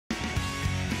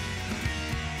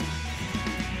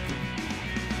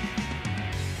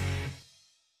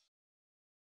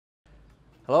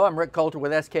Hello, I'm Rick Coulter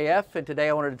with SKF, and today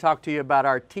I wanted to talk to you about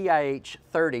our TIH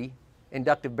 030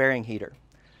 inductive bearing heater.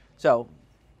 So,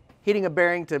 heating a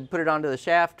bearing to put it onto the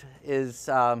shaft is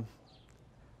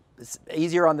it's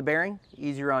easier on the bearing,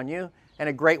 easier on you, and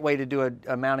a great way to do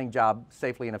a mounting job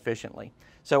safely and efficiently.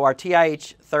 So our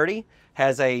TIH 030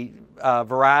 has a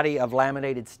variety of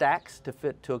laminated stacks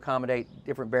to accommodate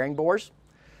different bearing bores.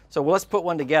 So let's put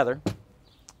one together.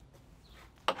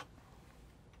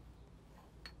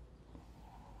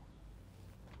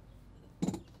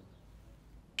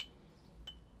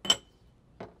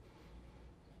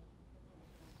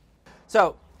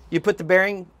 So you put the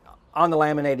bearing on the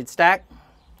laminated stack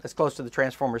as close to the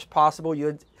transformer as possible.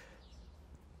 The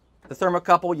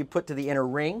thermocouple you put to the inner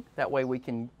ring. That way we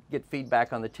can get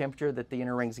feedback on the temperature that the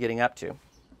inner ring is getting up to.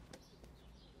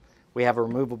 We have a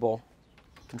removable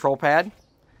control pad.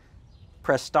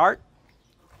 Press start.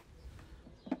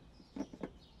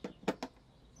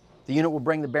 The unit will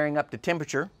bring the bearing up to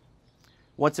temperature.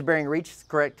 Once the bearing reaches the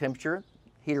correct temperature,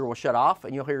 heater will shut off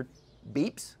and you'll hear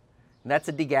beeps. And that's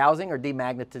a degaussing or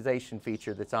demagnetization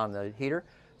feature that's on the heater.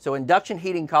 So induction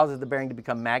heating causes the bearing to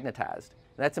become magnetized.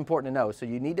 And that's important to know. So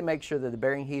you need to make sure that the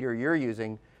bearing heater you're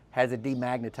using has a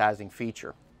demagnetizing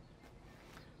feature.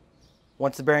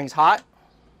 Once the bearing's hot,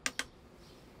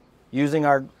 using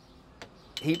our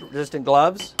heat-resistant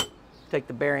gloves, take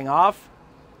the bearing off,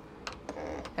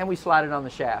 and we slide it on the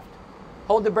shaft.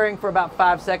 Hold the bearing for about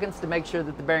 5 seconds to make sure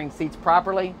that the bearing seats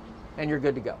properly, and you're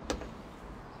good to go.